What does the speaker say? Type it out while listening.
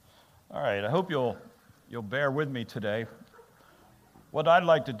All right, I hope you'll bear with me today. What I'd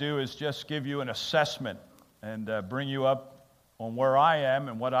like to do is just give you an assessment and bring you up on where I am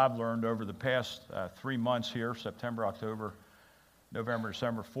and what I've learned over the past 3 months here, September, October, November,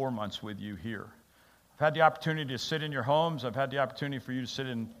 December, 4 months with you here. I've had the opportunity to sit in your homes. I've had the opportunity for you to sit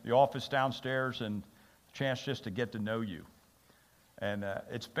in the office downstairs and a chance just to get to know you. And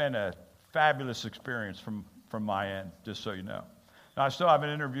it's been a fabulous experience from my end, just so you know. Now, I still haven't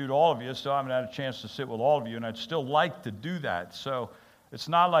interviewed all of you, still haven't had a chance to sit with all of you, and I'd still like to do that. So it's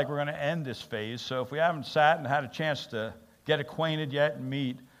not like we're going to end this phase. So if we haven't sat and had a chance to get acquainted yet and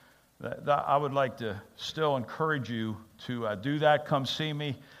meet, I would like to still encourage you to do that. Come see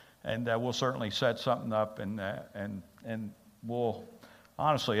me, and we'll certainly set something up, and we'll,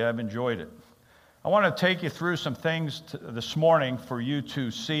 honestly, I've enjoyed it. I want to take you through some things this morning for you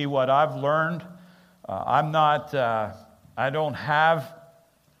to see what I've learned. I don't have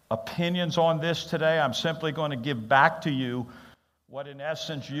opinions on this today. I'm simply going to give back to you what, in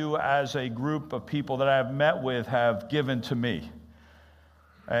essence, you as a group of people that I have met with have given to me.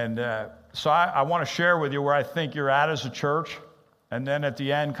 And so I want to share with you where I think you're at as a church, and then at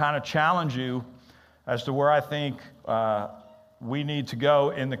the end kind of challenge you as to where I think we need to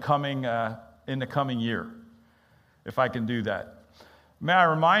go in the coming year, if I can do that. May I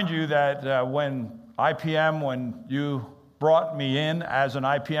remind you that when you brought me in as an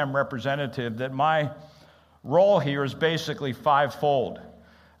IPM representative, that my role here is basically fivefold.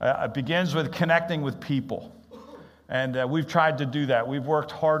 It begins with connecting with people. And we've tried to do that. We've worked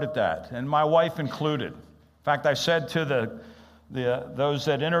hard at that, and my wife included. In fact, I said to those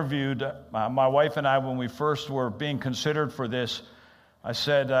that interviewed, my wife and I, when we first were being considered for this, I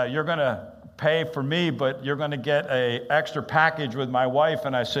said, you're going to pay for me, but you're going to get an extra package with my wife.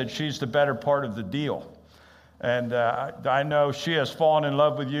 And I said, she's the better part of the deal. And I know she has fallen in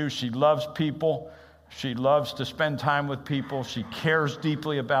love with you. She loves people. She loves to spend time with people. She cares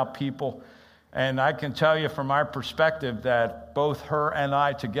deeply about people. And I can tell you from our perspective that both her and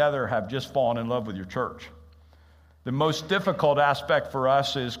I together have just fallen in love with your church. The most difficult aspect for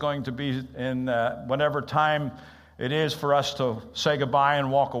us is going to be in whatever time it is for us to say goodbye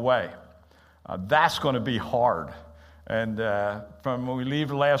and walk away. That's going to be hard. And from when we leave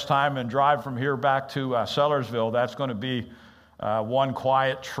the last time and drive from here back to Sellersville, that's going to be one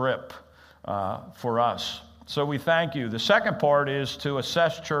quiet trip for us. So we thank you. The second part is to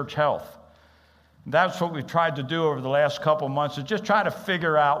assess church health. That's what we've tried to do over the last couple months, is just try to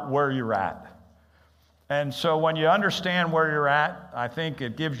figure out where you're at. And so when you understand where you're at, I think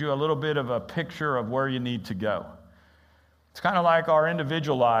it gives you a little bit of a picture of where you need to go. It's kind of like our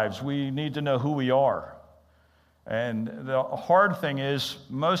individual lives. We need to know who we are. And the hard thing is,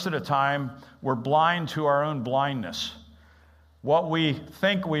 most of the time, we're blind to our own blindness. What we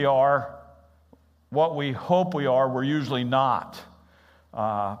think we are, what we hope we are, we're usually not.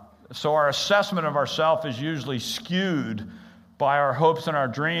 So our assessment of ourselves is usually skewed by our hopes and our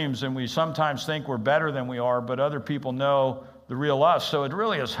dreams, and we sometimes think we're better than we are, but other people know the real us. So it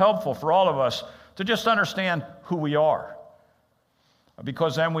really is helpful for all of us to just understand who we are,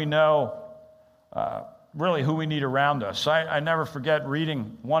 because then we know really who we need around us. I never forget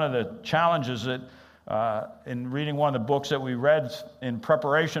reading one of the challenges that in reading one of the books that we read in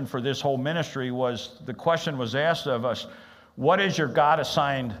preparation for this whole ministry, was the question was asked of us, what is your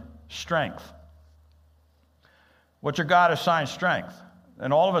God-assigned strength? What's your God-assigned strength?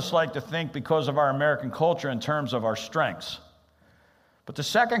 And all of us like to think, because of our American culture, in terms of our strengths. But the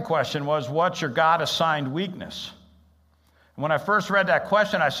second question was, what's your God-assigned weakness? And when I first read that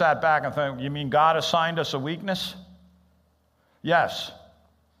question, I sat back and thought, you mean God assigned us a weakness? Yes.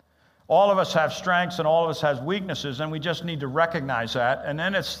 All of us have strengths and all of us have weaknesses, and we just need to recognize that. And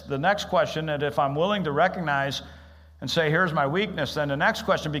then it's the next question, that if I'm willing to recognize and say, here's my weakness, then the next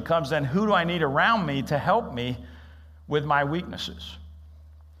question becomes, then who do I need around me to help me with my weaknesses?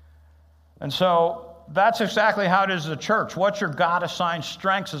 And so that's exactly how it is as a church. What's your God-assigned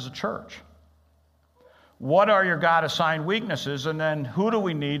strengths as a church? What are your God-assigned weaknesses? And then who do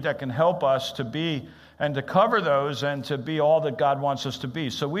we need that can help us to be and to cover those and to be all that God wants us to be?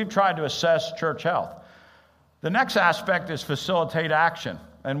 So we've tried to assess church health. The next aspect is facilitate action.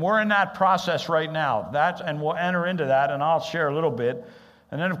 And we're in that process right now. And we'll enter into that, and I'll share a little bit.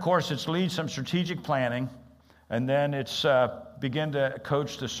 And then, of course, it's lead some strategic planning. And then it's begin to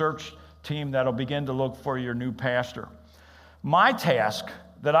coach the search team that'll begin to look for your new pastor. My task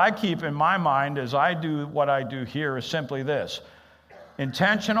that I keep in my mind as I do what I do here is simply this: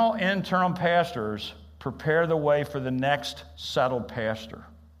 intentional interim pastors prepare the way for the next settled pastor.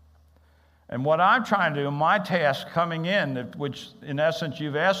 And what I'm trying to do, my task coming in, which in essence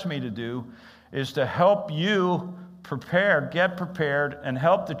you've asked me to do, is to help you prepare, get prepared, and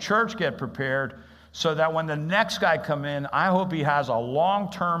help the church get prepared so that when the next guy come in, I hope he has a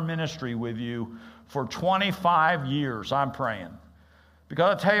long-term ministry with you for 25 years, I'm praying. Because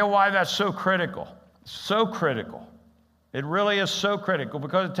I'll tell you why that's so critical. So critical. It really is so critical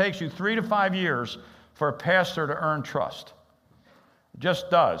because it takes you 3 to 5 years for a pastor to earn trust. It just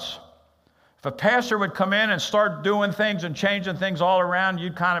does. If a pastor would come in and start doing things and changing things all around,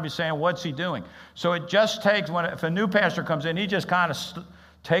 you'd kind of be saying, what's he doing? So it just takes, if a new pastor comes in, he just kind of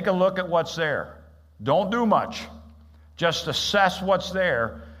take a look at what's there. Don't do much. Just assess what's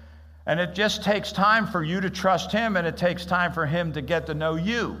there. And it just takes time for you to trust him, and it takes time for him to get to know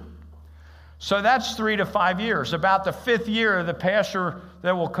you. So that's 3 to 5 years. About the 5th year, the pastor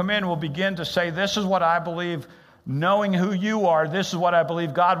that will come in will begin to say, this is what I believe, knowing who you are, this is what I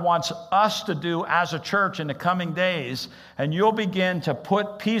believe God wants us to do as a church in the coming days. And you'll begin to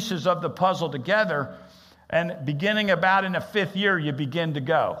put pieces of the puzzle together. And beginning about in the 5th year, you begin to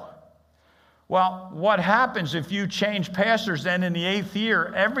go. Well, what happens if you change pastors then in the 8th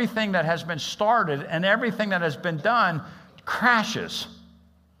year? Everything that has been started and everything that has been done crashes.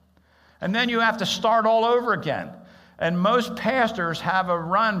 And then you have to start all over again. And most pastors have a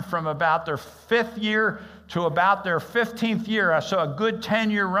run from about their 5th year to about their 15th year, so a good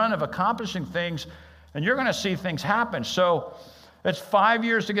 10-year run of accomplishing things, and you're going to see things happen. So it's 5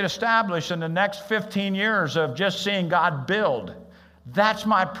 years to get established, and the next 15 years of just seeing God build. That's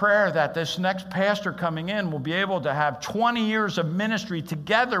my prayer, that this next pastor coming in will be able to have 20 years of ministry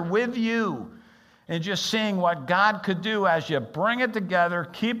together with you and just seeing what God could do as you bring it together,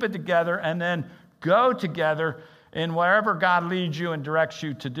 keep it together, and then go together in wherever God leads you and directs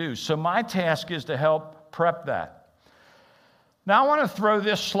you to do. So my task is to help prep that. Now I want to throw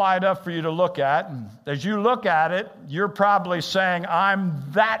this slide up for you to look at. And as you look at it, you're probably saying, I'm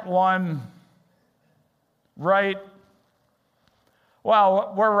that one, right?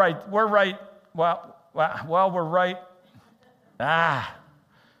 Well, we're right. Well, we're right.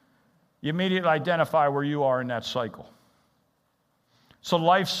 You immediately identify where you are in that cycle. It's a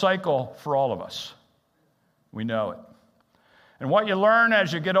life cycle for all of us. We know it. And what you learn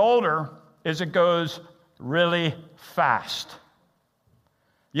as you get older is it goes really fast.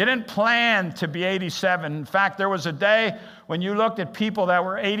 You didn't plan to be 87. In fact, there was a day when you looked at people that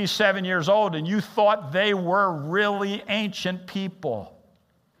were 87 years old and you thought they were really ancient people.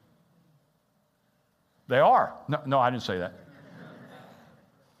 They are. No, I didn't say that.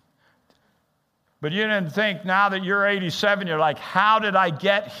 But you didn't think now that you're 87, you're like, how did I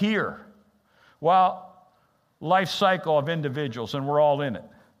get here? Well, life cycle of individuals, and we're all in it.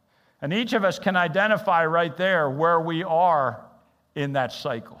 And each of us can identify right there where we are in that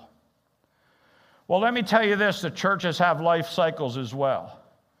cycle. Well, let me tell you this, the churches have life cycles as well.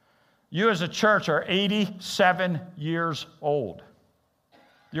 You as a church are 87 years old.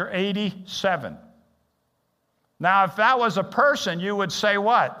 You're 87. Now, if that was a person, you would say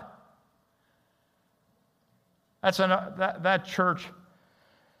what? That church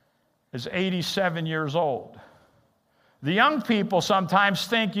is 87 years old. The young people sometimes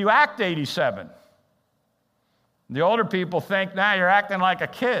think you act 87. The older people think, now you're acting like a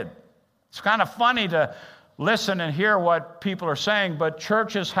kid. It's kind of funny to listen and hear what people are saying, but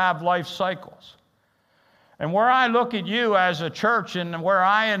churches have life cycles. And where I look at you as a church and where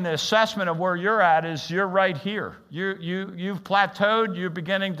in the assessment of where you're at is you're right here. You've plateaued, you're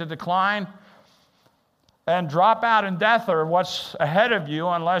beginning to decline. And drop out in death or what's ahead of you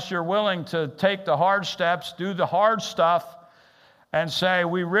unless you're willing to take the hard steps, do the hard stuff, and say,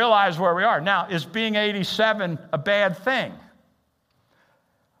 we realize where we are. Now, is being 87 a bad thing?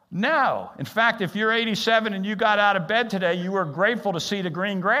 No. In fact, if you're 87 and you got out of bed today, you were grateful to see the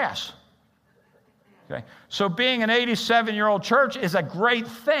green grass. Okay? So being an 87-year-old church is a great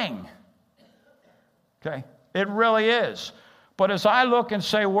thing. Okay? It really is. But as I look and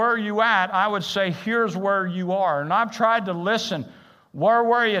say, where are you at? I would say, here's where you are. And I've tried to listen. Where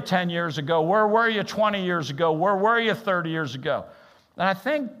were you 10 years ago? Where were you 20 years ago? Where were you 30 years ago? And I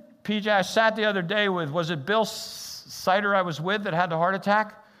think, PJ, I sat the other day with, was it Bill Sider I was with that had the heart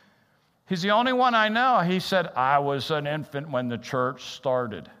attack? He's the only one I know. He said, I was an infant when the church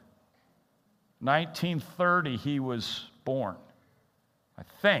started. 1930, he was born. I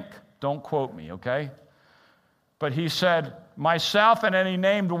think. Don't quote me, okay? But he said, myself, and then he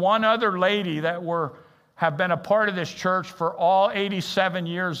named one other lady that have been a part of this church for all 87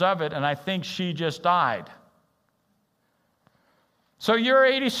 years of it, and I think she just died. So you're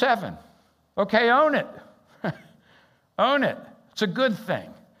 87. Okay, own it. Own it. It's a good thing.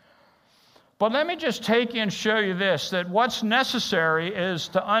 But let me just take you and show you this, that what's necessary is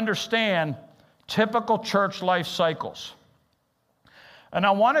to understand typical church life cycles. And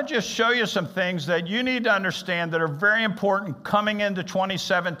I want to just show you some things that you need to understand that are very important coming into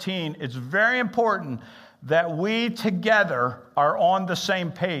 2017. It's very important that we together are on the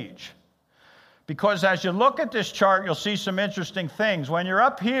same page. Because as you look at this chart, you'll see some interesting things. When you're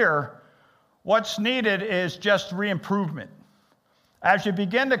up here, what's needed is just re-improvement. As you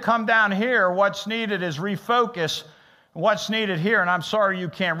begin to come down here, what's needed is refocus. What's needed here, and I'm sorry you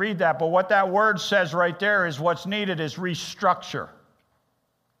can't read that, but what that word says right there is what's needed is restructure.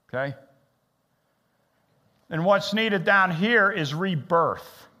 Okay? And what's needed down here is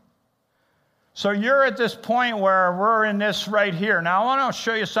rebirth. So you're at this point where we're in this right here. Now, I want to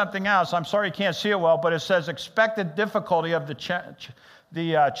show you something else. I'm sorry you can't see it well, but it says expected difficulty of the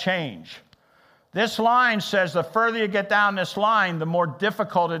change. This line says the further you get down this line, the more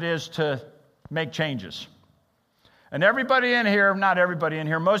difficult it is to make changes. And everybody in here, not everybody in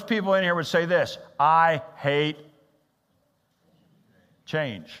here, most people in here would say this: I hate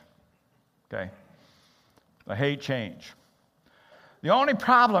change. Okay? I hate change. The only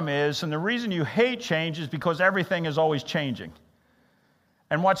problem is, and the reason you hate change is because everything is always changing.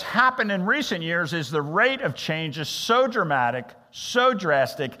 And what's happened in recent years is the rate of change is so dramatic, so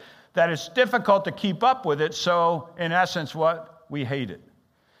drastic, that it's difficult to keep up with it. So, in essence, we hate it.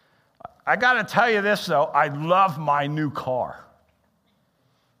 I got to tell you this, though. I love my new car.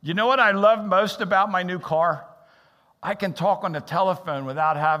 You know what I love most about my new car? I can talk on the telephone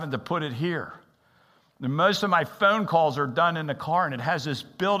without having to put it here. And most of my phone calls are done in the car, and it has this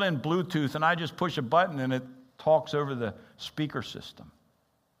built-in Bluetooth, and I just push a button, and it talks over the speaker system.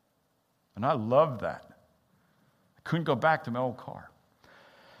 And I love that. I couldn't go back to my old car.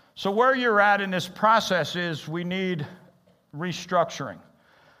 So where you're at in this process is we need restructuring.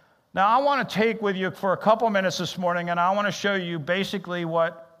 Now, I want to take with you for a couple minutes this morning, and I want to show you basically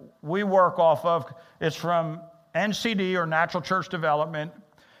what we work off of. It's from NCD, or Natural Church Development,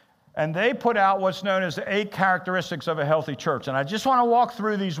 and they put out what's known as the 8 characteristics of a healthy church. And I just want to walk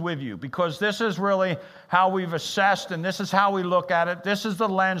through these with you because this is really how we've assessed, and this is how we look at it. This is the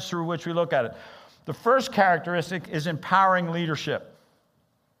lens through which we look at it. The first characteristic is empowering leadership.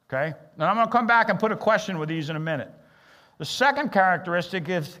 Okay? Now, I'm going to come back and put a question with these in a minute. The second characteristic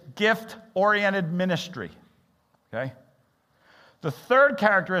is gift-oriented ministry. Okay? The third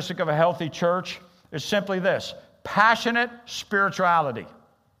characteristic of a healthy church is simply this: passionate spirituality.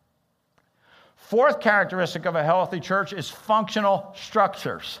 Fourth characteristic of a healthy church is functional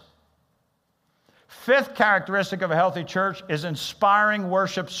structures. Fifth characteristic of a healthy church is inspiring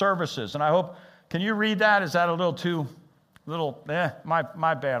worship services. And I hope, can you read that? Is that a little too,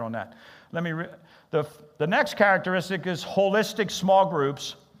 my bad on that. Let me read. The next characteristic is holistic small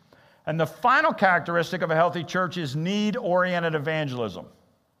groups. And the final characteristic of a healthy church is need-oriented evangelism.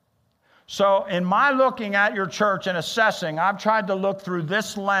 So in my looking at your church and assessing, I've tried to look through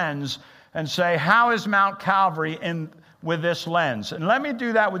this lens and say, how is Mount Calvary with this lens? And let me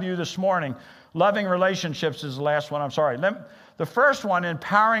do that with you this morning. Loving relationships is the last one. I'm sorry. The first one,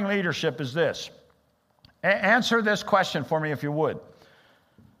 empowering leadership, is this. Answer this question for me if you would.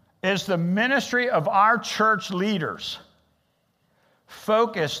 Is the ministry of our church leaders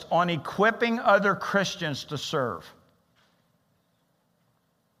focused on equipping other Christians to serve?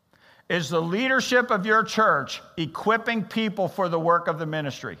 Is the leadership of your church equipping people for the work of the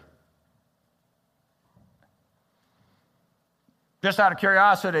ministry? Just out of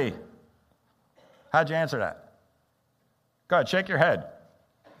curiosity, how'd you answer that? Go ahead, shake your head.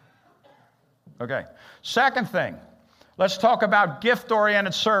 Okay. Second thing, let's talk about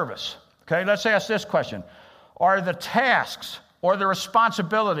gift-oriented service. Okay, let's ask this question. Are the tasks or the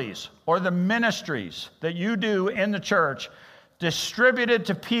responsibilities or the ministries that you do in the church distributed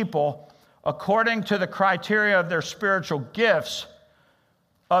to people according to the criteria of their spiritual gifts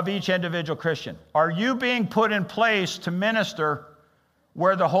of each individual Christian? Are you being put in place to minister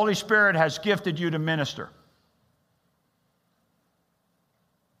where the Holy Spirit has gifted you to minister?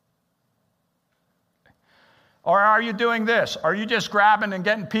 Or are you doing this? Are you just grabbing and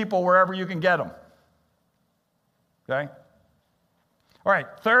getting people wherever you can get them? Okay? All right,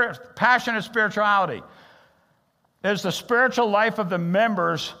 third, passionate spirituality. Is the spiritual life of the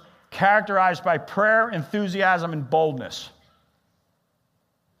members characterized by prayer, enthusiasm, and boldness?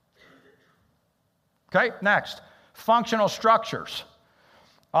 Okay, next, functional structures.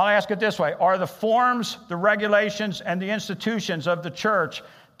 I'll ask it this way. Are the forms, the regulations, and the institutions of the church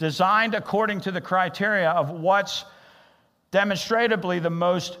designed according to the criteria of what's demonstrably the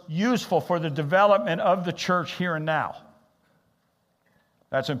most useful for the development of the church here and now?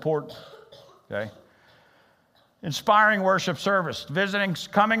 That's important. Okay? Inspiring worship service.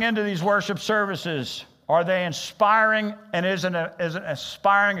 Coming into these worship services, are they inspiring, and is an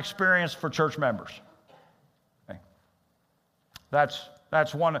inspiring experience for church members? Okay.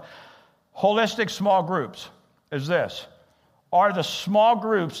 That's one. Holistic small groups is this. Are the small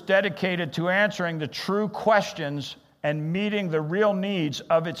groups dedicated to answering the true questions and meeting the real needs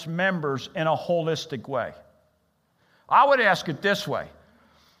of its members in a holistic way? I would ask it this way.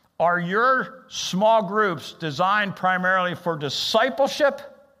 Are your small groups designed primarily for discipleship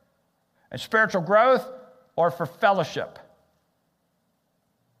and spiritual growth or for fellowship?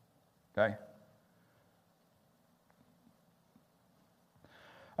 Okay.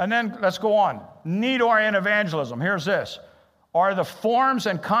 And then let's go on. Need-oriented evangelism. Here's this. Are the forms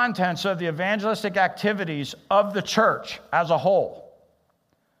and contents of the evangelistic activities of the church as a whole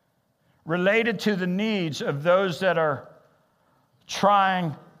related to the needs of those that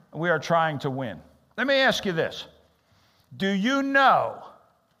we are trying to win? Let me ask you this. Do you know,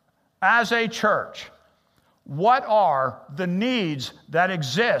 as a church, what are the needs that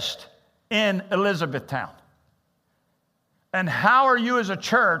exist in Elizabethtown? And how are you as a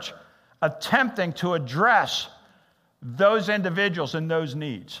church attempting to address those individuals and those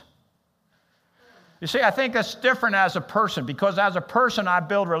needs? You see, I think that's different as a person, because as a person I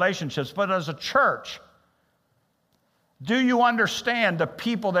build relationships, but as a church, do you understand the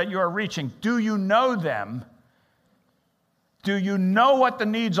people that you're reaching? Do you know them? Do you know what the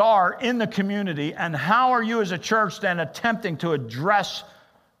needs are in the community? And how are you as a church then attempting to address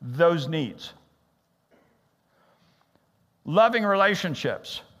those needs? Loving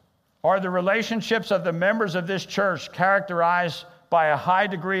relationships. Are the relationships of the members of this church characterized by a high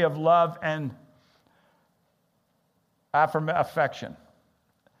degree of love and affection?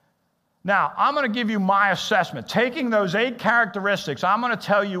 Now, I'm going to give you my assessment. Taking those 8 characteristics, I'm going to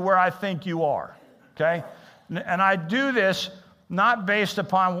tell you where I think you are, okay? And I do this not based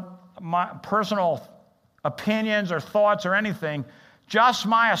upon my personal opinions or thoughts or anything, just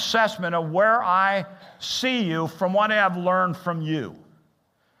my assessment of where I see you from what I've learned from you.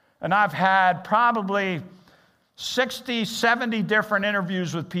 And I've had probably 60, 70 different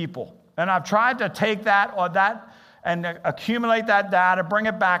interviews with people. And I've tried to take that and accumulate that data, bring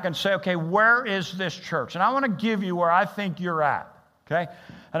it back and say, okay, where is this church? And I want to give you where I think you're at, okay?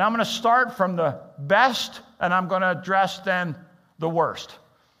 And I'm going to start from the best, and I'm going to address then the worst.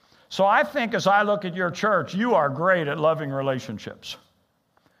 So I think as I look at your church, you are great at loving relationships.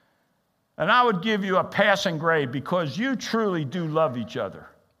 And I would give you a passing grade because you truly do love each other.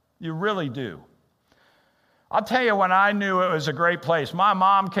 You really do. I'll tell you when I knew it was a great place. My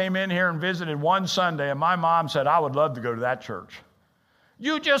mom came in here and visited one Sunday, and my mom said, I would love to go to that church.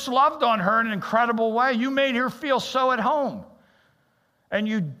 You just loved on her in an incredible way. You made her feel so at home. And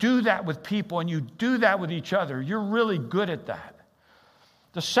you do that with people, and you do that with each other. You're really good at that.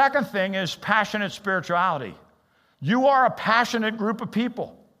 The second thing is passionate spirituality. You are a passionate group of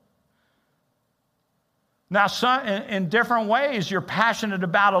people. Now, in different ways, you're passionate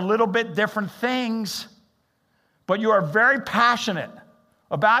about a little bit different things, but you are very passionate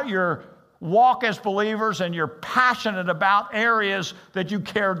about your walk as believers, and you're passionate about areas that you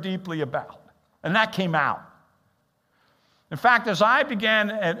care deeply about. And that came out. In fact, as I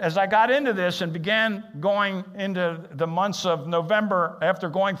got into this and began going into the months of November, after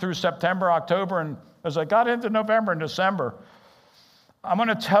going through September, October, and as I got into November and December, I'm going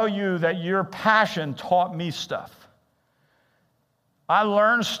to tell you that your passion taught me stuff. I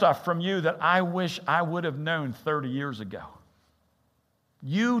learned stuff from you that I wish I would have known 30 years ago.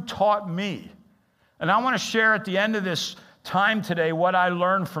 You taught me. And I want to share at the end of this time today what I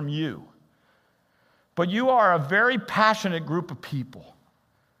learned from you. But you are a very passionate group of people.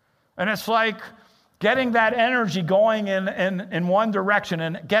 And it's like getting that energy going in one direction,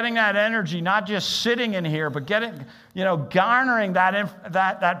 and getting that energy not just sitting in here, but garnering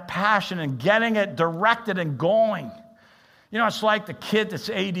that passion and getting it directed and going. It's like the kid that's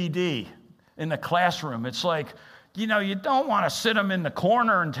ADD in the classroom. It's like, you don't want to sit him in the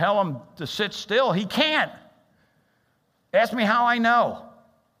corner and tell him to sit still. He can't. Ask me how I know.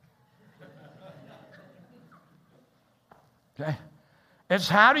 Okay? It's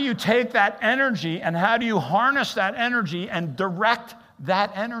how do you take that energy and how do you harness that energy and direct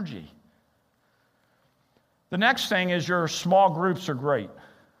that energy? The next thing is your small groups are great.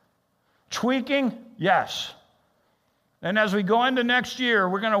 Tweaking, yes. And as we go into next year,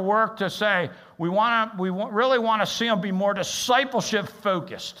 we're going to work to say we really want to see them be more discipleship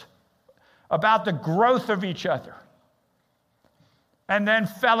focused about the growth of each other. And then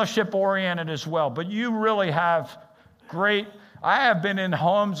fellowship oriented as well. But you really have great, I have been in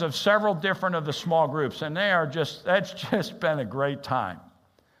homes of several different of the small groups, and that's just been a great time.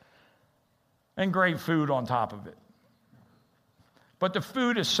 And great food on top of it. But the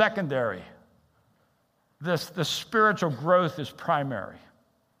food is secondary. The spiritual growth is primary.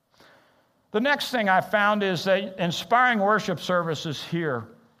 The next thing I found is that inspiring worship services here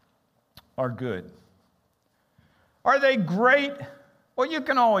are good. Are they great? Well, you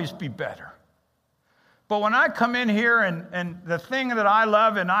can always be better. But when I come in here and the thing that I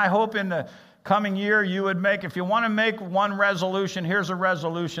love, and I hope in the coming year you would make, if you want to make one resolution, here's a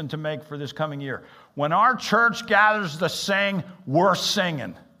resolution to make for this coming year. When our church gathers to sing, we're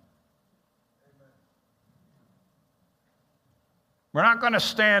singing. We're not going to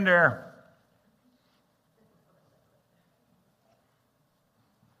stand there.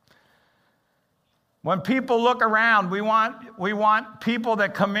 When people look around, we want people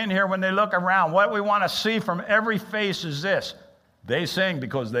that come in here, when they look around, what we want to see from every face is this: they sing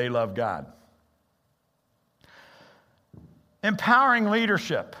because they love God. Empowering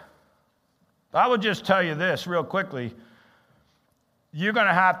leadership. I would just tell you this real quickly. You're going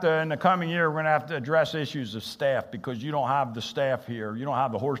to have to, in the coming year, we're going to have to address issues of staff, because you don't have the staff here, you don't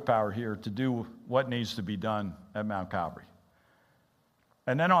have the horsepower here to do what needs to be done at Mount Calvary.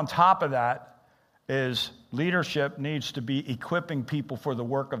 And then on top of that is leadership needs to be equipping people for the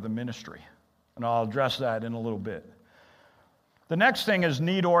work of the ministry. And I'll address that in a little bit. The next thing is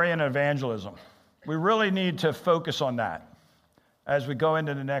need-oriented evangelism. We really need to focus on that as we go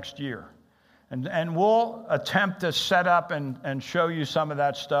into the next year. And we'll attempt to set up and show you some of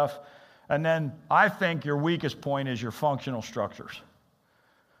that stuff. And then I think your weakest point is your functional structures.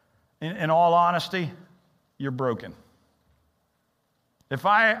 In all honesty, you're broken. If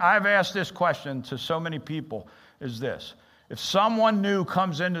I've asked this question to so many people, is this: if someone new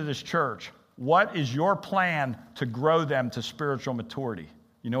comes into this church, what is your plan to grow them to spiritual maturity?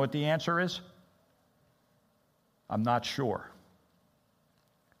 You know what the answer is? I'm not sure.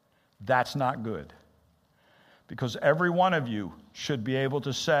 That's not good. Because every one of you should be able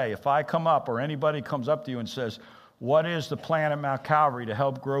to say, if I come up or anybody comes up to you and says, what is the plan at Mount Calvary to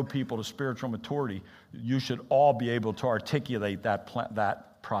help grow people to spiritual maturity? You should all be able to articulate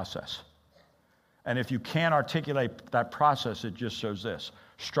that process. And if you can't articulate that process, it just shows this: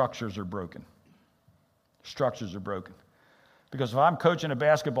 structures are broken. Structures are broken. Because if I'm coaching a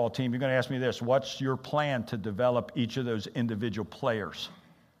basketball team, you're going to ask me this: what's your plan to develop each of those individual players?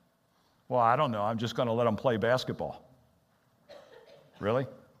 Well, I don't know. I'm just going to let them play basketball. Really?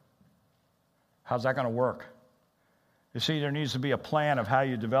 How's that going to work? You see, there needs to be a plan of how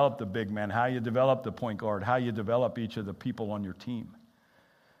you develop the big men, how you develop the point guard, how you develop each of the people on your team.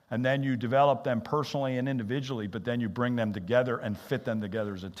 And then you develop them personally and individually, but then you bring them together and fit them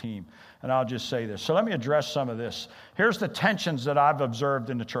together as a team. And I'll just say this. So let me address some of this. Here's the tensions that I've observed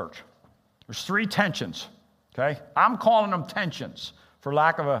in the church. There's 3 tensions, okay? I'm calling them tensions for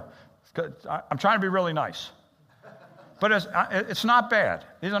lack of a... I'm trying to be really nice. But it's not bad.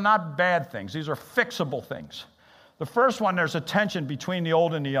 These are not bad things. These are fixable things. The first one, there's a tension between the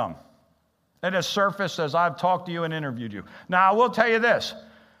old and the young. It has surfaced as I've talked to you and interviewed you. Now, I will tell you this.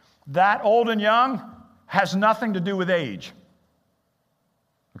 That old and young has nothing to do with age.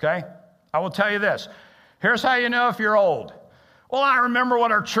 Okay? I will tell you this. Here's how you know if you're old. Well, I remember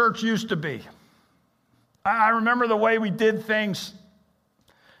what our church used to be. I remember the way we did things.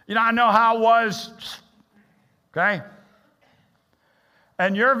 You know, I know how it was. Okay?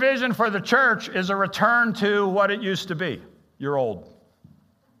 And your vision for the church is a return to what it used to be. You're old.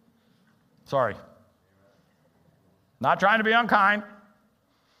 Sorry. Not trying to be unkind.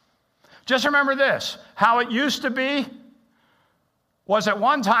 Just remember this. How it used to be was at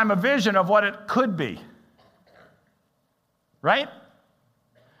one time a vision of what it could be. Right?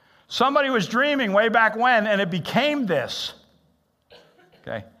 Somebody was dreaming way back when, and it became this.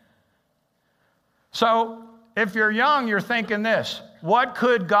 Okay? So, if you're young, you're thinking this: what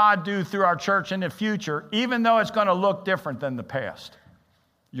could God do through our church in the future, even though it's going to look different than the past?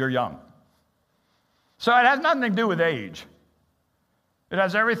 You're young. So it has nothing to do with age. It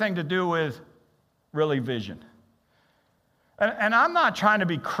has everything to do with really vision. And I'm not trying to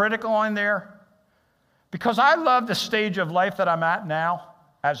be critical in there, because I love the stage of life that I'm at now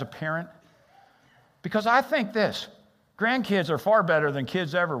as a parent, because I think this: grandkids are far better than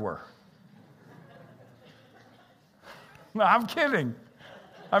kids ever were. No, I'm kidding.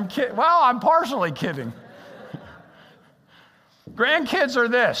 Well, I'm partially kidding. Grandkids are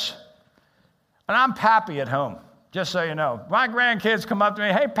this. And I'm Pappy at home, just so you know. My grandkids come up to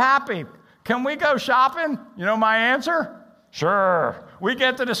me, hey, Pappy, can we go shopping? You know my answer? Sure. We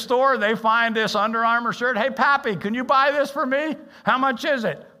get to the store, they find this Under Armour shirt. Hey, Pappy, can you buy this for me? How much is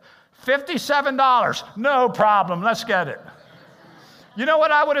it? $57. No problem, let's get it. You know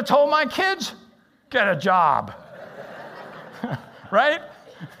what I would have told my kids? Get a job. Right?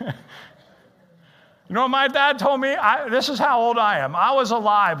 You know what my dad told me? This is how old I am. I was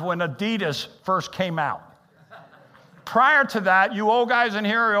alive when Adidas first came out. Prior to that, you old guys in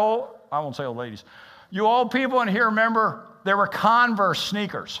here, I won't say old ladies, you old people in here remember there were Converse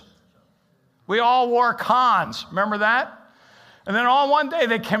sneakers. We all wore Cons. Remember that? And then all one day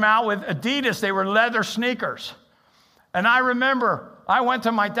they came out with Adidas. They were leather sneakers. And I remember I went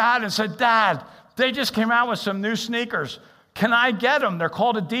to my dad and said, Dad, they just came out with some new sneakers. Can I get them? They're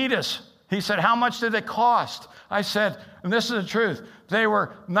called Adidas. He said, how much did they cost? I said, and this is the truth, they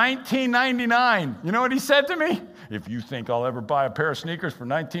were $19.99. You know what he said to me? If you think I'll ever buy a pair of sneakers for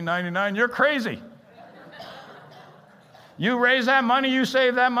 $19.99, you're crazy. You raise that money, you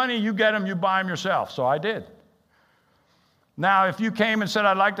save that money, you get them, you buy them yourself. So I did. Now, if you came and said,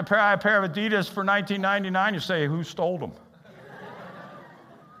 I'd like to buy a pair of Adidas for $19.99, you say, who stole them?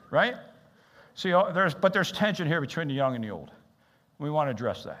 Right? See, there's tension here between the young and the old. We want to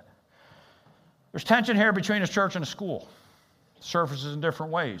address that. There's tension here between a church and a school. It surfaces in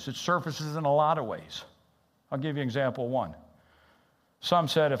different ways. It surfaces in a lot of ways. I'll give you an example of one. Some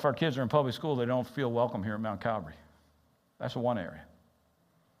said if our kids are in public school, they don't feel welcome here at Mount Calvary. That's one area.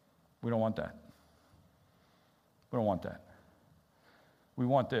 We don't want that. We don't want that. We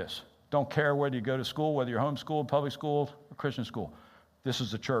want this. Don't care whether you go to school, whether you're homeschooled, public school, or Christian school. This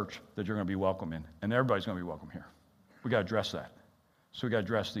is the church that you're going to be welcome in, and everybody's going to be welcome here. We got to address that. So we got to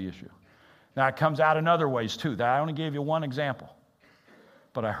address the issue. Now, it comes out in other ways, too. That I only gave you one example,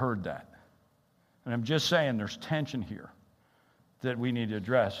 but I heard that. And I'm just saying there's tension here that we need to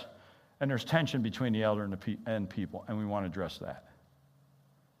address, and there's tension between the elder and people, and we want to address that.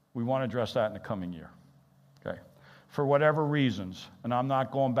 We want to address that in the coming year, okay? For whatever reasons, and I'm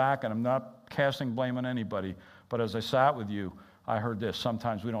not going back, and I'm not casting blame on anybody, but as I sat with you, I heard this.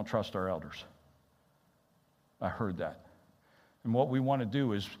 Sometimes we don't trust our elders. I heard that. And what we want to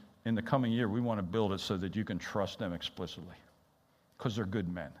do is, in the coming year, we want to build it so that you can trust them explicitly. Because they're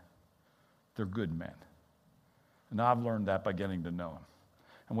good men. They're good men. And I've learned that by getting to know them.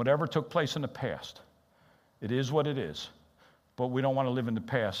 And whatever took place in the past, it is what it is. But we don't want to live in the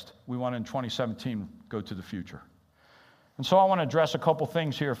past. We want to, in 2017, go to the future. And so I want to address a couple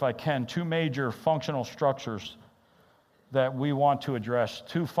things here, if I can. Two major functional structures that we want to address.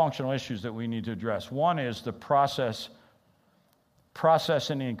 Two functional issues that we need to address. One is the processing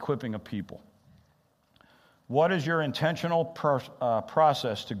and equipping of people. What is your intentional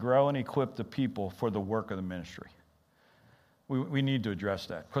process to grow and equip the people for the work of the ministry? We need to address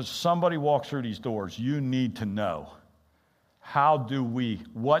that. Because somebody walks through these doors, you need to know, what do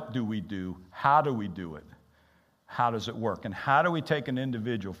we do, how do we do it, how does it work, and how do we take an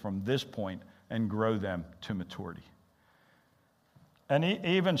individual from this point and grow them to maturity? And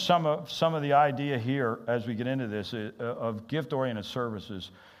even some of the idea here, as we get into this, of gift-oriented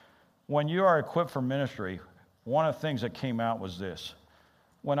services, when you are equipped for ministry, one of the things that came out was this.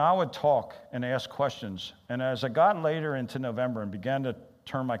 When I would talk and ask questions, and as I got later into November and began to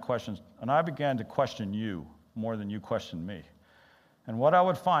turn my questions, and I began to question you more than you questioned me. And what I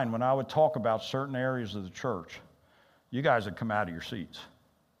would find when I would talk about certain areas of the church, you guys would come out of your seats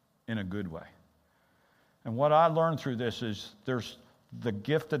in a good way. And what I learned through this is the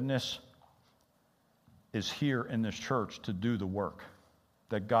giftedness is here in this church to do the work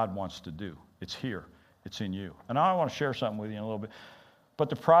that God wants to do. It's here. It's in you. And I want to share something with you in a little bit. But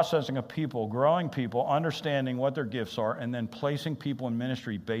the processing of people, growing people, understanding what their gifts are, and then placing people in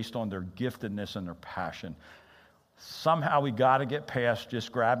ministry based on their giftedness and their passion. Somehow we got to get past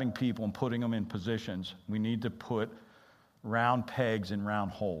just grabbing people and putting them in positions. We need to put round pegs in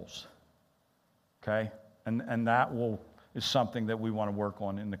round holes. Okay? And that is something that we want to work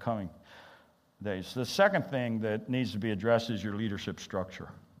on in the coming days. The second thing that needs to be addressed is your leadership structure.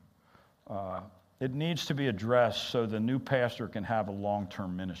 It needs to be addressed so the new pastor can have a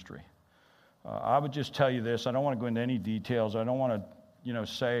long-term ministry. I would just tell you this. I don't want to go into any details. I don't want to,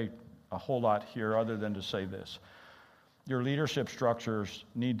 say a whole lot here other than to say this. Your leadership structures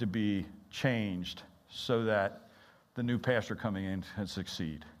need to be changed so that the new pastor coming in can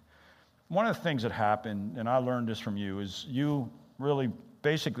succeed. One of the things that happened, and I learned this from you, is you really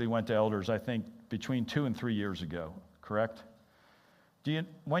basically went to elders, I think, between 2 and 3 years ago, correct?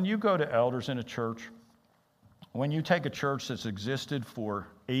 When you go to elders in a church, when you take a church that's existed for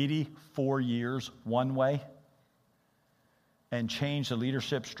 84 years one way and change the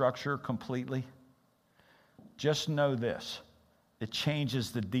leadership structure completely, just know this. it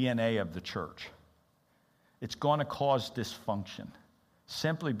changes the DNA of the church. It's going to cause dysfunction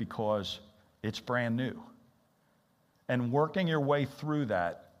simply because it's brand new. And working your way through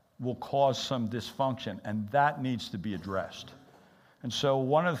that will cause some dysfunction, and that needs to be addressed. And so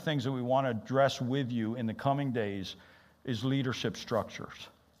one of the things that we want to address with you in the coming days is leadership structures.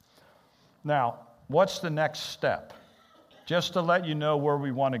 Now, what's the next step? Just to let you know where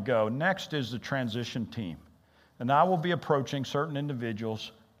we want to go, next is the transition team. And I will be approaching certain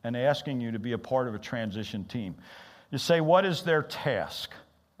individuals and asking you to be a part of a transition team. You say, what is their task?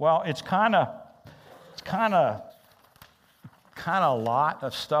 Well, it's kind of a lot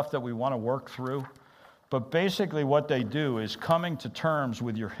of stuff that we want to work through. But basically what they do is coming to terms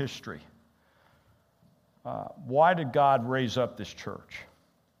with your history. Why did God raise up this church?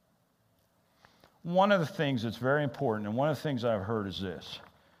 One of the things that's very important, and one of the things I've heard is this.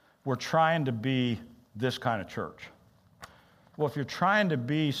 We're trying to be this kind of church. Well, if you're trying to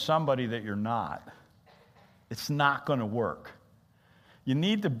be somebody that you're not, it's not going to work. You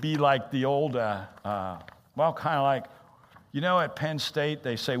need to be like the old, kind of like, at Penn State,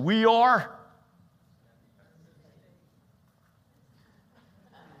 they say, we are.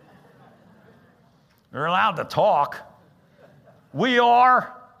 They're allowed to talk. We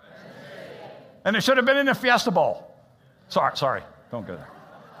are. And it should have been in the Fiesta Bowl. Sorry, don't go there.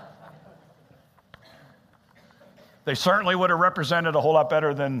 They certainly would have represented a whole lot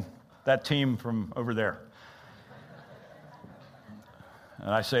better than that team from over there. And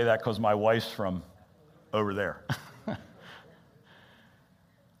I say that because my wife's from over there.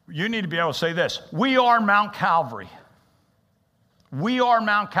 You need to be able to say this. We are Mount Calvary. We are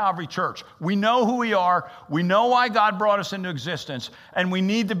Mount Calvary Church. We know who we are. We know why God brought us into existence. And we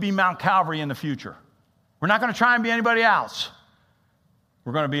need to be Mount Calvary in the future. We're not going to try and be anybody else.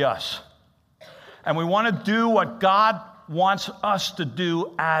 We're going to be us. And we want to do what God wants us to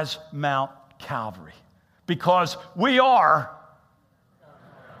do as Mount Calvary. Because we are.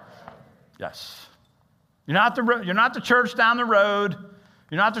 Yes. You're not the church down the road.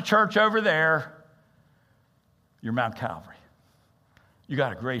 You're not the church over there. You're Mount Calvary. You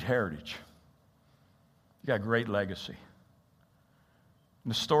got a great heritage. You got a great legacy.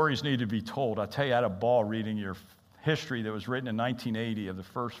 And the stories need to be told. I tell you, I had a ball reading your history that was written in 1980 of the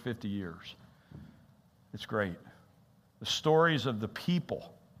first 50 years. It's great. The stories of the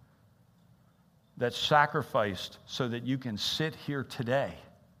people that sacrificed so that you can sit here today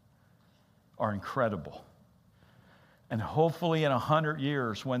are incredible. And hopefully in 100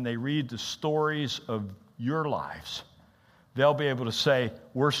 years, when they read the stories of your lives, they'll be able to say,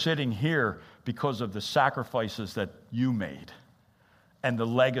 we're sitting here because of the sacrifices that you made. And the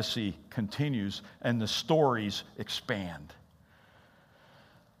legacy continues and the stories expand.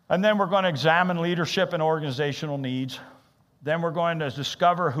 And then we're going to examine leadership and organizational needs. Then we're going to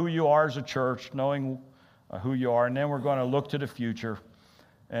discover who you are as a church, knowing who you are. And then we're going to look to the future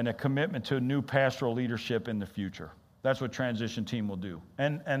and a commitment to new pastoral leadership in the future. That's what transition team will do.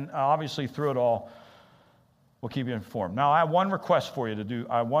 And obviously through it all, we'll keep you informed. Now, I have one request for you to do.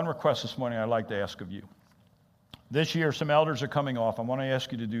 I have one request this morning I'd like to ask of you. This year, some elders are coming off. I want to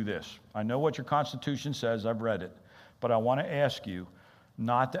ask you to do this. I know what your Constitution says. I've read it. But I want to ask you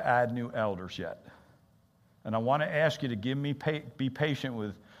not to add new elders yet. And I want to ask you to be patient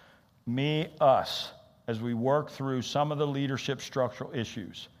with us, as we work through some of the leadership structural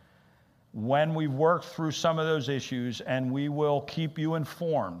issues. When we work through some of those issues, and we will keep you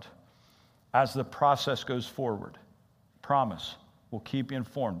informed as the process goes forward. Promise, we'll keep you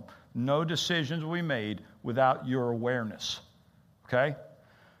informed. No decisions will be made without your awareness, okay?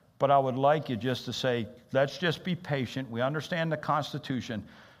 But I would like you just to say, let's just be patient. We understand the Constitution,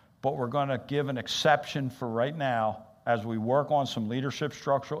 but we're going to give an exception for right now as we work on some leadership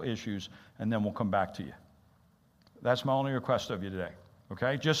structural issues, and then we'll come back to you. That's my only request of you today,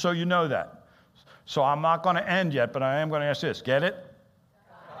 okay? Just so you know that. So I'm not going to end yet, but I am going to ask this. Get it?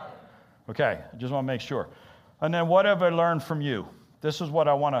 Okay, I just want to make sure. And then what have I learned from you? This is what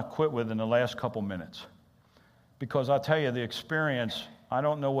I want to quit with in the last couple minutes. Because I'll tell you, the experience, I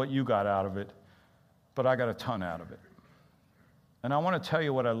don't know what you got out of it, but I got a ton out of it. And I want to tell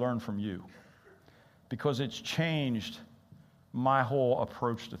you what I learned from you. Because it's changed my whole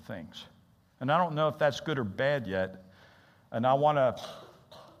approach to things. And I don't know if that's good or bad yet. And I want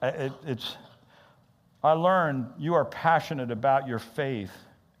to, I learned you are passionate about your faith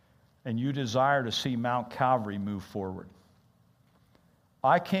and you desire to see Mount Calvary move forward.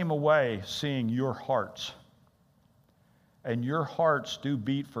 I came away seeing your hearts. And your hearts do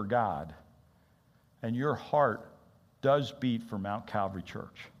beat for God. And your heart does beat for Mount Calvary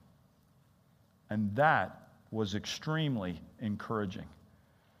Church. And that was extremely encouraging.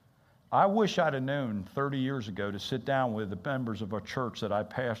 I wish I'd have known 30 years ago to sit down with the members of a church that I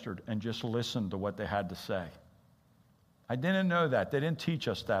pastored and just listen to what they had to say. I didn't know that. They didn't teach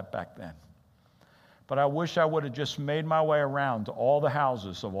us that back then. But I wish I would have just made my way around to all the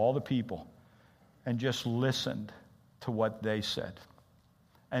houses of all the people and just listened to what they said.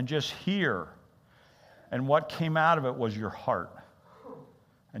 And just hear. And what came out of it was your heart.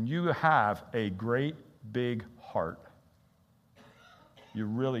 And you have a great big heart. You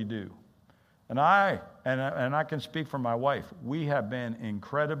really do. And I can speak for my wife, we have been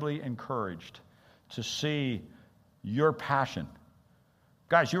incredibly encouraged to see your passion.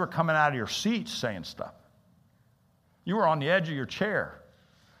 Guys, you were coming out of your seats saying stuff. You were on the edge of your chair.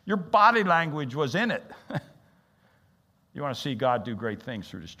 Your body language was in it. You want to see God do great things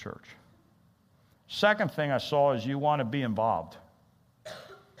through this church. Second thing I saw is you want to be involved.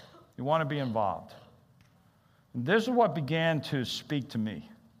 You want to be involved. And this is what began to speak to me.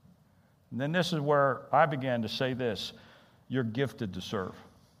 And then this is where I began to say this: you're gifted to serve.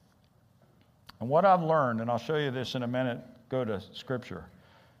 And what I've learned, and I'll show you this in a minute, go to Scripture,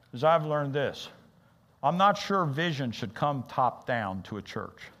 is I've learned this. I'm not sure vision should come top down to a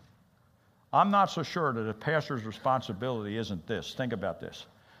church. I'm not so sure that a pastor's responsibility isn't this. Think about this.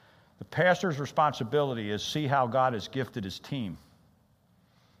 The pastor's responsibility is see how God has gifted his team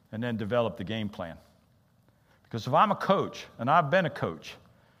and then develop the game plan. Because if I'm a coach, and I've been a coach,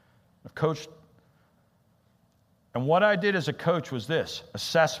 I've coached, and what I did as a coach was this: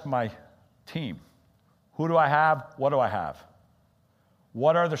 assess my team. Who do I have? What do I have?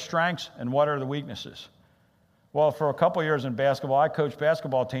 What are the strengths and what are the weaknesses? Well, for a couple years in basketball, I coached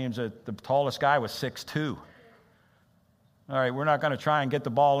basketball teams that the tallest guy was 6'2". All right, we're not going to try and get the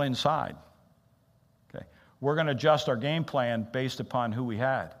ball inside. Okay, we're going to adjust our game plan based upon who we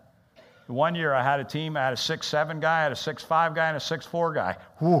had. One year I had a team, I had a 6'7" guy, I had a 6'5" guy, and a 6'4" guy.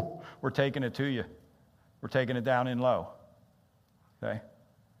 Whoo, we're taking it to you. We're taking it down in low. Okay?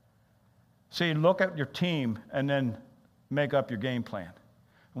 See, look at your team and then make up your game plan.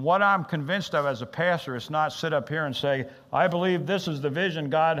 And what I'm convinced of as a pastor is not sit up here and say, I believe this is the vision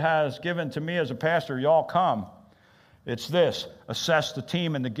God has given to me as a pastor, y'all come. It's this: assess the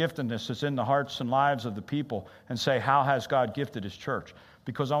team and the giftedness that's in the hearts and lives of the people and say, how has God gifted his church?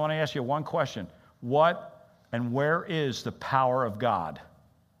 Because I want to ask you one question. What and where is the power of God?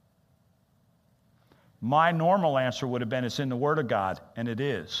 My normal answer would have been it's in the Word of God, and it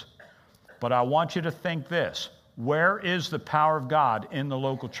is. But I want you to think this. Where is the power of God in the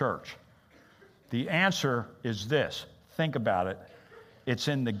local church? The answer is this. Think about it. It's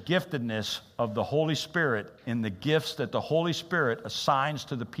in the giftedness of the Holy Spirit, in the gifts that the Holy Spirit assigns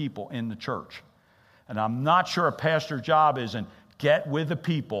to the people in the church. And I'm not sure a pastor's job isn't get with the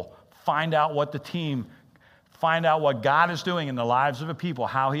people, find out what the team, find out what God is doing in the lives of the people,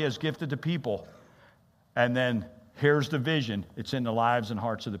 how he has gifted the people, and then here's the vision. It's in the lives and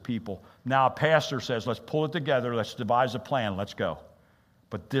hearts of the people. Now a pastor says, let's pull it together, let's devise a plan, let's go.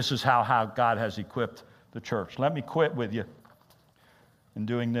 But this is how God has equipped the church. Let me quit with you in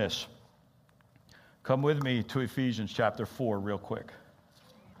doing this. Come with me to Ephesians chapter 4 real quick.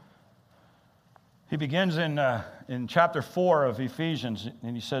 He begins in chapter 4 of Ephesians,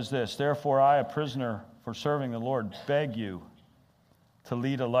 and he says this: Therefore I, a prisoner for serving the Lord, beg you to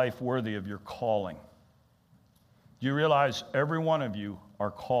lead a life worthy of your calling. Do you realize every one of you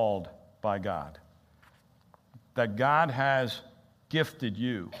are called by God? That God has gifted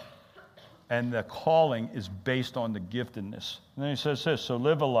you, and the calling is based on the giftedness. And then he says this: so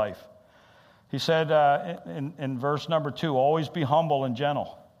live a life. He said in verse number 2, always be humble and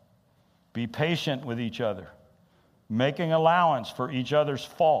gentle. Be patient with each other, making allowance for each other's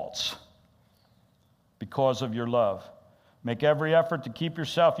faults because of your love. Make every effort to keep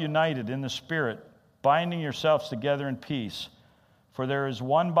yourself united in the Spirit, binding yourselves together in peace. For there is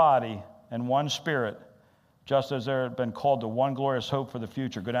one body and one Spirit, just as there had been called to one glorious hope for the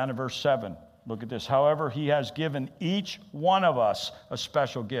future. Go down to verse 7. Look at this. However, he has given each one of us a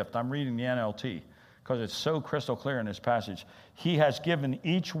special gift. I'm reading the NLT because it's so crystal clear in this passage. He has given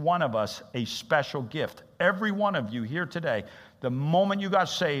each one of us a special gift. Every one of you here today, the moment you got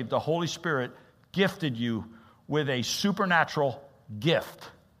saved, the Holy Spirit gifted you with a supernatural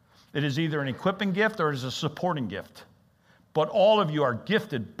gift. It is either an equipping gift or it is a supporting gift. But all of you are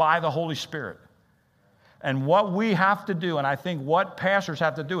gifted by the Holy Spirit. And what we have to do, and I think what pastors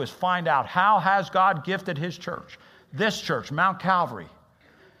have to do, is find out how has God gifted his church, this church, Mount Calvary.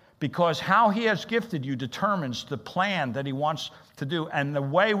 Because how he has gifted you determines the plan that he wants to do and the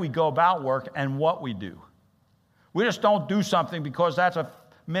way we go about work and what we do. We just don't do something because that's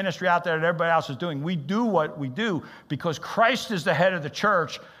ministry out there that everybody else is doing. We do what we do because Christ is the head of the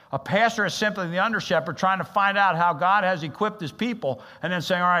church. A pastor is simply the under shepherd trying to find out how God has equipped his people and then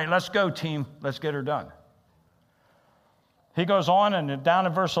saying, all right, let's go, team. Let's get her done. He goes on and down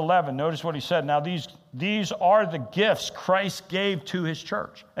in verse 11, notice what he said. Now these are the gifts Christ gave to his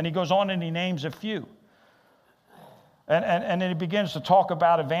church. And he goes on and he names a few. And then he begins to talk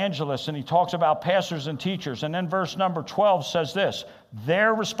about evangelists, and he talks about pastors and teachers. And then verse number 12 says this: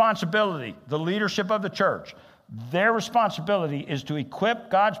 their responsibility, the leadership of the church, their responsibility is to equip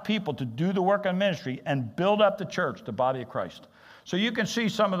God's people to do the work of ministry and build up the church, the body of Christ. So you can see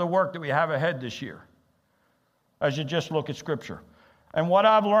some of the work that we have ahead this year as you just look at Scripture. And what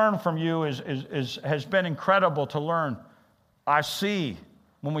I've learned from you has been incredible to learn. I see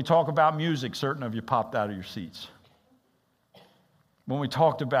when we talk about music, certain of you popped out of your seats. When we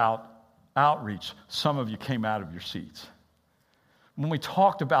talked about outreach, some of you came out of your seats. When we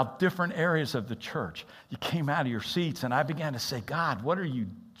talked about different areas of the church, you came out of your seats, and I began to say, God, what are you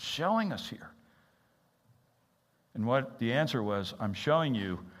showing us here? And what the answer was, I'm showing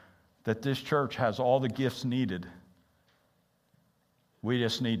you that this church has all the gifts needed. We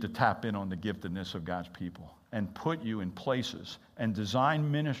just need to tap in on the giftedness of God's people and put you in places and design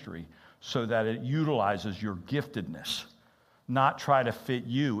ministry so that it utilizes your giftedness, not try to fit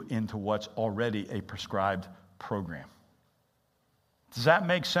you into what's already a prescribed program. Does that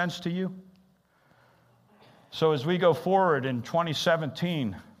make sense to you? So as we go forward in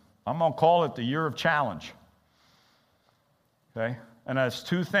 2017, I'm going to call it the year of challenge. Okay? And that's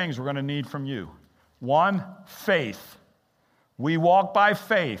two things we're going to need from you. One, faith. We walk by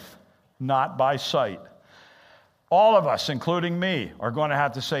faith, not by sight. All of us, including me, are going to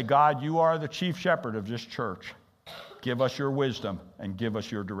have to say, God, you are the chief shepherd of this church. Give us your wisdom and give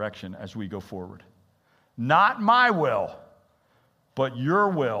us your direction as we go forward. Not my will, but your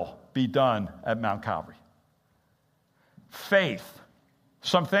will be done at Mount Calvary. Faith.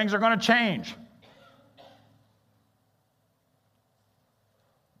 Some things are going to change.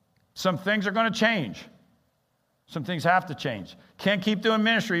 Some things are going to change. Some things have to change. Can't keep doing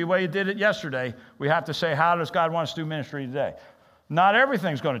ministry the way you did it yesterday. We have to say, how does God want us to do ministry today? Not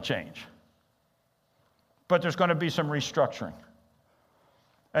everything's going to change. But there's going to be some restructuring.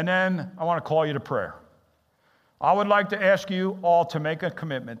 And then I want to call you to prayer. I would like to ask you all to make a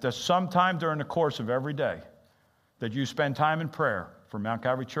commitment that sometime during the course of every day that you spend time in prayer for Mount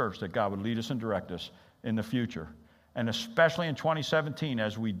Calvary Church, that God would lead us and direct us in the future. And especially in 2017,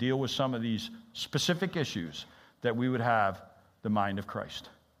 as we deal with some of these specific issues, that we would have the mind of Christ.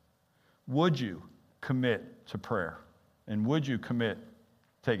 Would you commit to prayer? And would you commit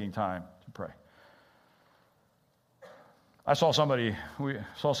taking time to pray? We saw somebody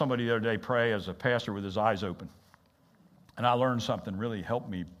the other day pray as a pastor with his eyes open. And I learned something really helped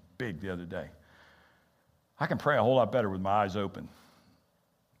me big the other day. I can pray a whole lot better with my eyes open.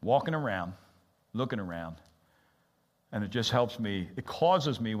 Walking around, looking around. And it just helps me. It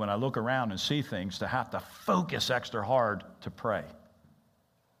causes me, when I look around and see things, to have to focus extra hard to pray.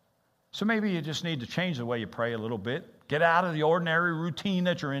 So maybe you just need to change the way you pray a little bit. Get out of the ordinary routine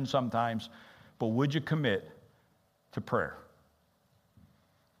that you're in sometimes. But would you commit to prayer?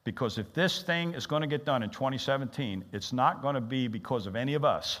 Because if this thing is going to get done in 2017, it's not going to be because of any of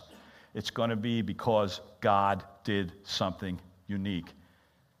us. It's going to be because God did something unique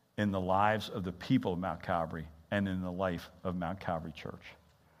in the lives of the people of Mount Calvary and in the life of Mount Calvary Church.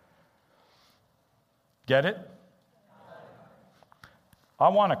 Get it? I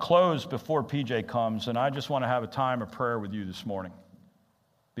want to close before PJ comes, and I just want to have a time of prayer with you this morning,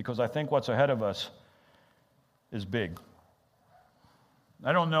 because I think what's ahead of us is big.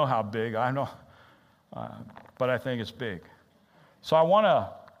 I don't know how big, but I think it's big. So I want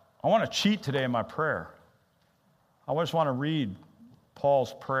to cheat today in my prayer. I just want to read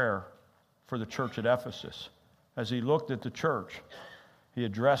Paul's prayer for the church at Ephesus. As he looked at the church, he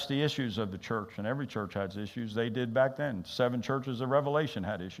addressed the issues of the church, and every church has issues. They did back then. 7 churches of Revelation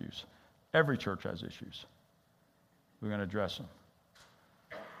had issues. Every church has issues. We're going to address them.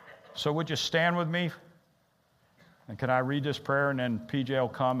 So would you stand with me? And can I read this prayer, and then PJ will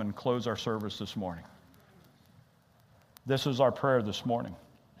come and close our service this morning. This is our prayer this morning.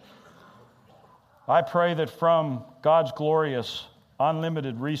 I pray that from God's glorious,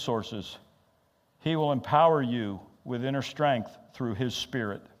 unlimited resources, He will empower you with inner strength through His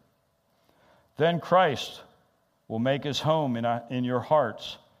Spirit. Then Christ will make His home in your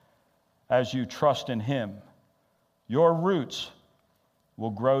hearts as you trust in Him. Your roots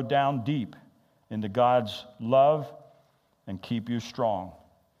will grow down deep into God's love and keep you strong.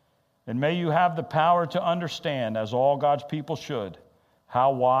 And may you have the power to understand, as all God's people should,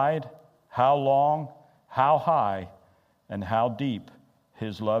 how wide, how long, how high, and how deep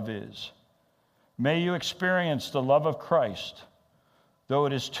his love is. May you experience the love of Christ, though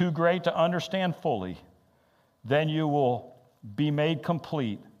it is too great to understand fully. Then you will be made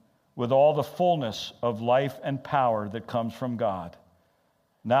complete with all the fullness of life and power that comes from God.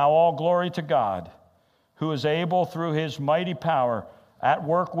 Now all glory to God, who is able through his mighty power at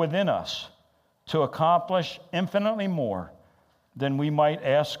work within us to accomplish infinitely more than we might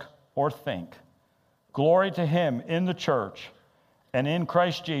ask or think. Glory to him in the church and in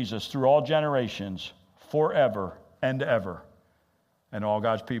Christ Jesus through all generations, forever and ever. And all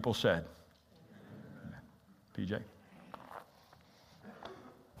God's people said, PJ.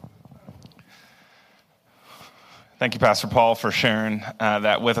 Thank you, Pastor Paul, for sharing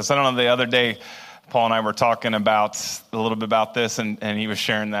that with us. I don't know, the other day, Paul and I were talking about a little bit about this, and he was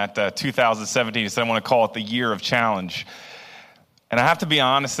sharing that 2017, he said, I want to call it the year of challenge. And I have to be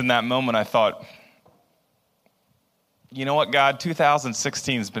honest, in that moment, I thought, you know what, God,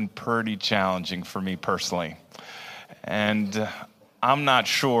 2016 has been pretty challenging for me personally. And I'm not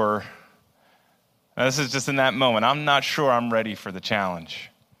sure, now this is just in that moment, I'm not sure I'm ready for the challenge.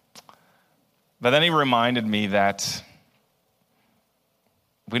 But then he reminded me that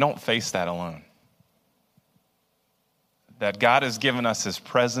we don't face that alone. That God has given us his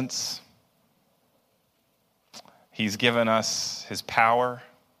presence. He's given us his power.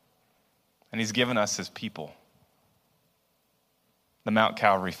 And he's given us his people. The Mount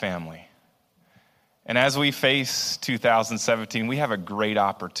Calvary family. And as we face 2017, we have a great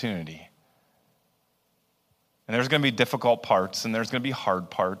opportunity. And there's going to be difficult parts, and there's going to be hard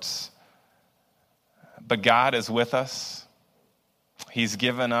parts. But God is with us. He's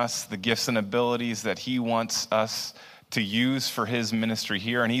given us the gifts and abilities that he wants us to use for his ministry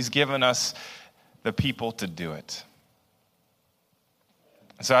here, and he's given us the people to do it.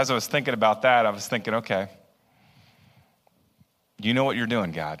 So as I was thinking about that, I was thinking, okay, you know what you're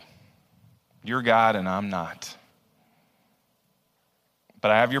doing, God. You're God and I'm not. But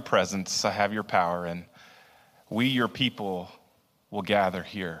I have your presence, I have your power, and we, your people, will gather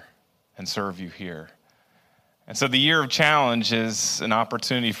here and serve you here. And so the year of challenge is an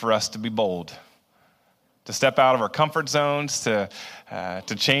opportunity for us to be bold, to step out of our comfort zones, to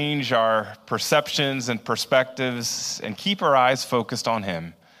change our perceptions and perspectives, and keep our eyes focused on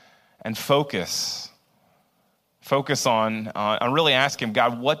him, and focus on really asking him,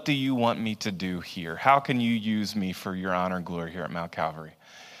 God, what do you want me to do here? How can you use me for your honor and glory here at Mount Calvary?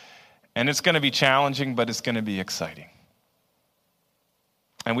 And it's going to be challenging, but it's going to be exciting.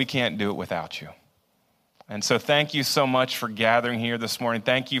 And we can't do it without you. And so thank you so much for gathering here this morning.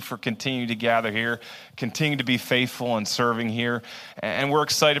 Thank you for continuing to gather here, continue to be faithful and serving here. And we're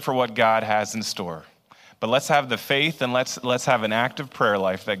excited for what God has in store. But let's have the faith and let's have an active prayer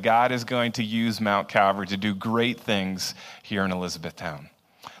life that God is going to use Mount Calvary to do great things here in Elizabethtown.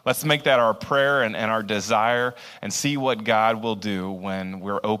 Let's make that our prayer and our desire and see what God will do when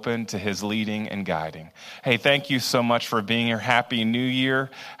we're open to his leading and guiding. Hey, thank you so much for being here. Happy New Year.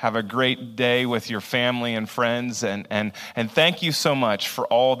 Have a great day with your family and friends. And thank you so much for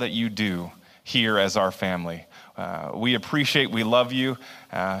all that you do here as our family. We appreciate, we love you.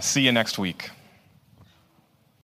 See you next week.